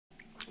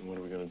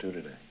to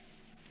do today?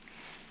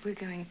 We're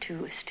going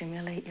to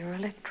stimulate your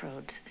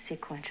electrodes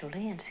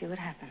sequentially and see what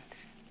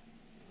happens.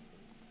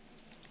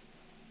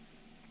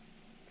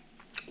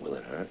 Will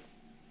it hurt?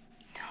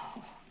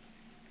 No.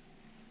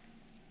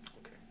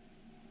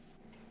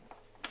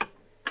 Okay.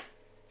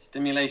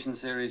 Stimulation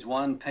Series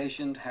 1,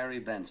 patient Harry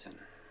Benson.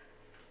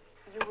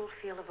 You will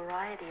feel a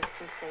variety of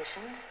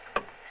sensations.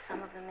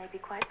 Some of them may be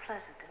quite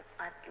pleasant, and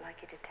I'd like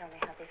you to tell me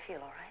how they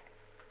feel, all right?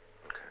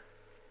 Okay.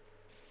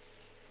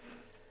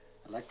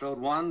 Electrode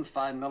 1,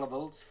 5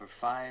 millivolts for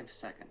 5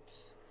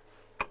 seconds.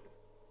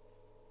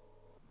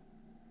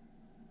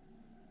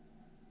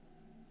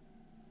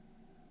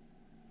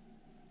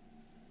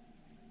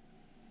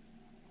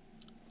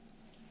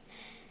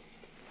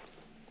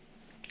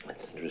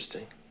 That's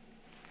interesting.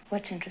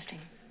 What's interesting?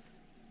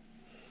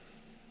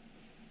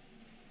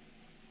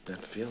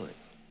 That feeling.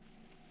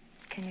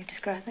 Can you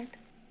describe it?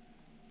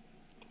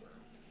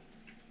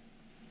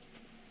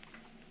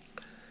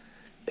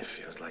 It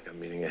feels like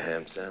I'm eating a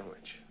ham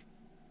sandwich.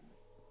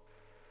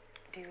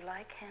 Do you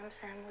like ham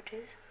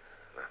sandwiches?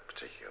 Not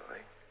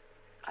particularly.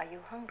 Are you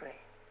hungry?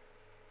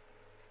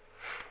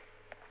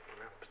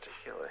 Not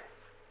particularly.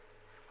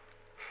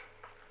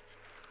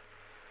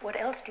 What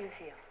else do you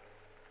feel?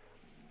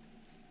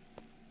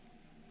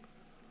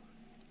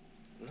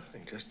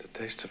 Nothing, just the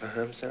taste of a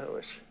ham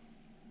sandwich.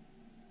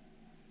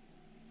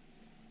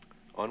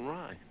 On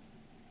rye.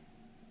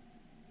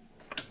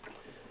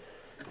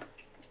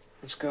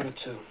 Let's go to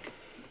 2.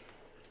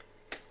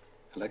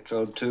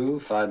 Electrode 2,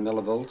 5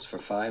 millivolts for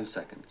 5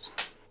 seconds.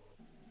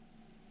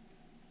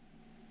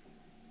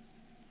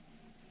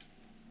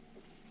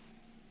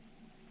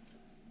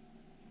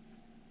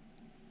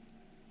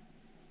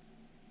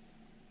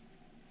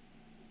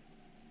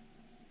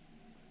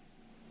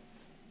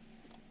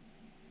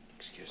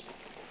 Excuse me.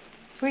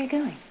 Where are you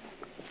going?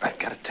 I've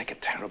got to take a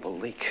terrible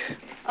leak.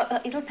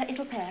 It'll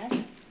pass.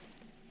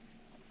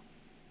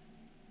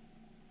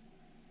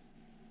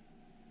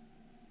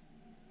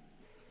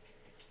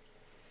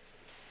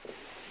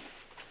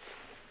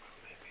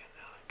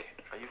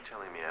 Are you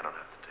telling me I don't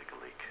have to take a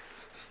leak?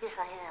 Yes,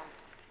 I am.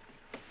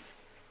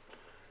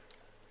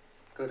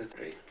 Go to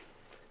 3.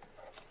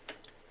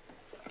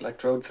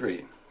 Electrode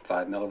 3,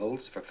 5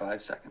 millivolts for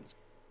 5 seconds.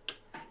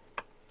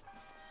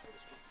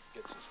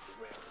 Gets this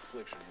rare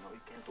affliction, you know. He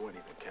can't do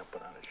anything. Can't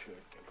put on a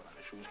shirt, can't put on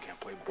his shoes, can't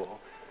play ball.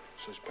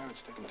 So his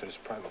parents take him to this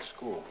private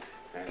school,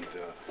 and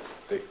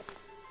they...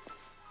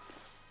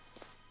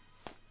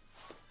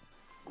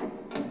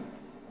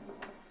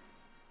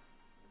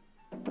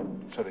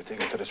 So they take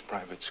him to this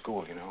private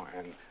school, you know,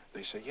 and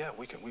they say, yeah,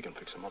 we can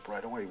fix him up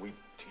right away. We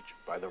teach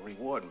by the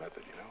reward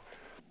method, you know.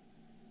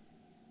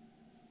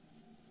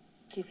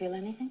 Do you feel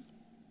anything?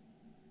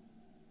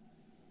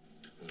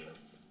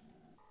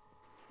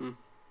 No.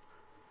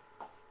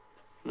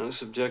 No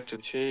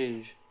subjective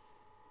change.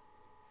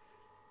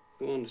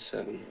 Go on to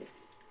 7.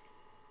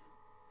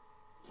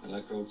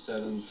 Electrode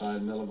 7,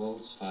 5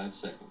 millivolts, 5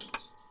 seconds.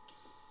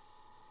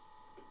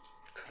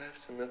 Could I have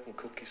some milk and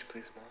cookies,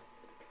 please, Mom?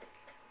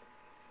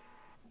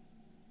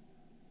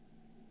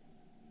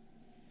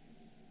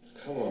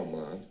 Come on,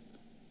 Mom.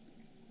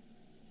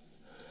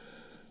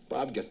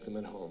 Bob gets them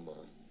at home, Mom.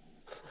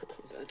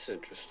 That's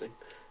interesting.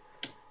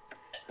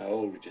 How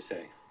old would you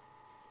say?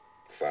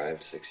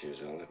 5, 6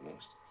 years old at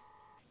most.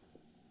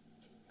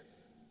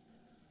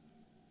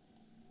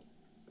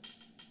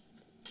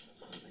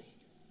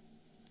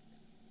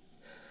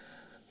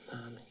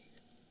 Mommy.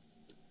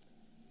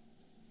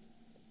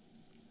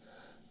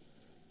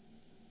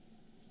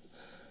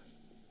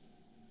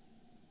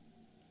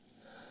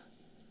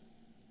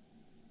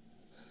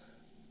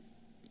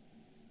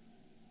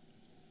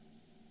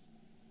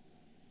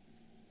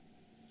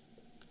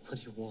 What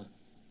do you want?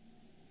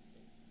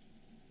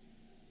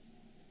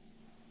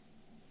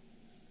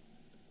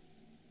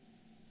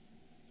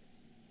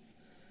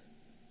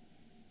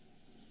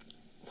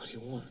 What do you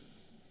want?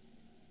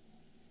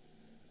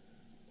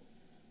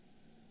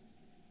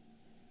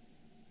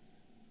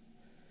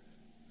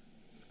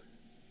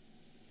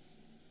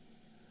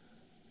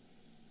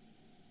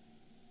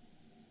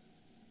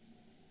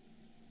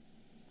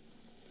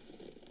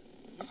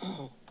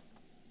 Oh.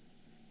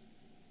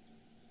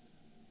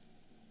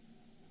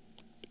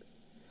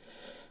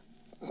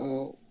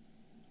 Oh.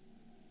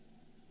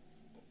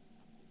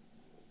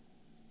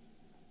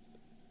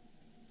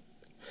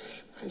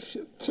 I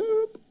feel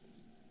terrible.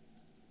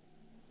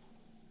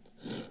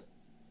 I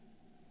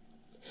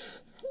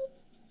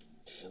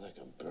feel like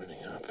I'm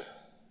burning up.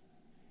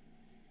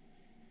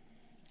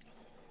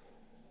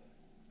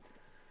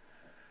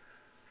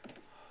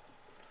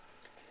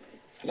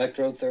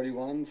 Electrode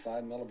 31,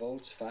 5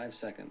 millivolts, 5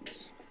 seconds.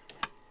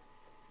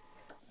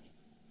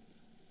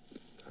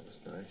 That was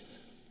nice.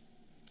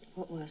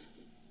 What was?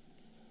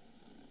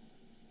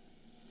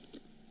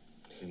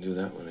 You can do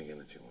that one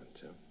again if you want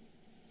to.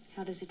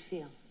 How does it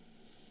feel?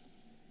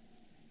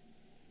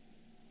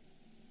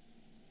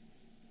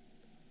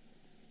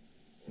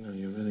 You know,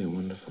 you're really a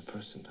wonderful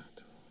person,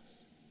 Dr.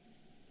 Ross.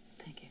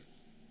 Thank you.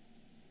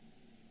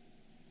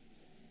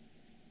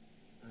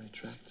 Very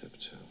attractive,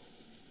 too.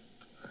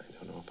 I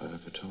don't know if I've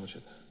ever told you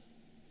that.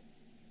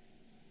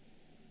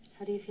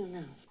 How do you feel now?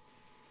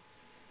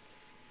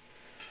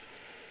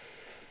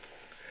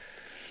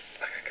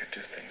 Like I could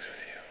do things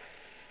with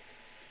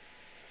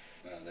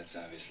you. Well, that's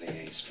obviously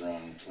a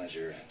strong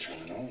pleasure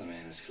terminal. The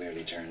man is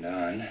clearly turned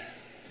on.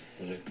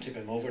 Will it tip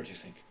him over, do you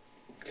think?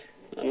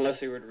 Unless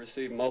he were to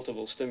receive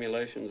multiple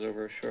stimulations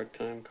over a short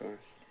time course.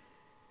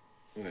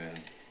 Well,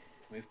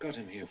 we've got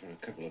him here for a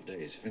couple of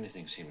days. If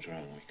anything seems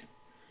wrong, we can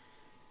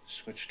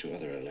switch to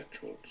other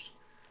electrodes.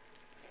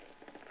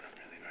 I'm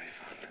really very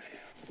fond of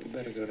you. We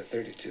better go to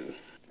 32.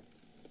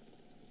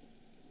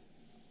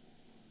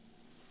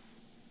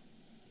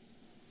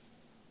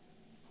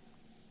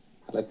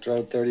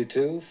 Electrode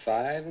 32,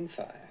 5 and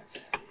 5.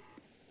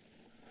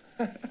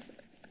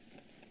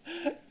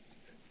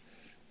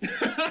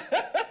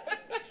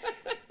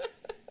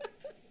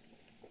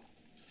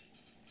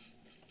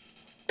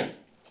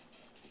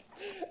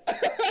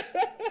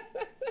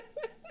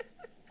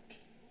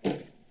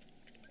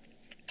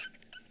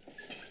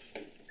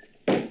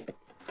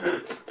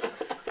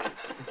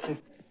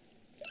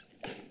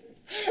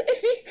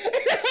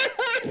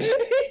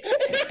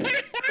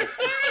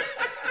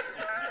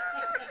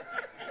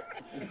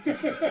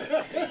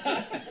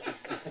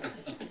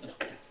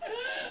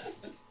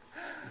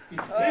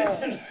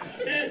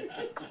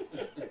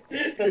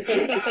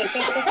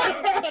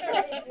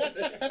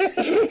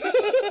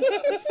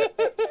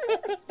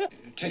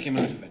 Take him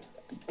out of it.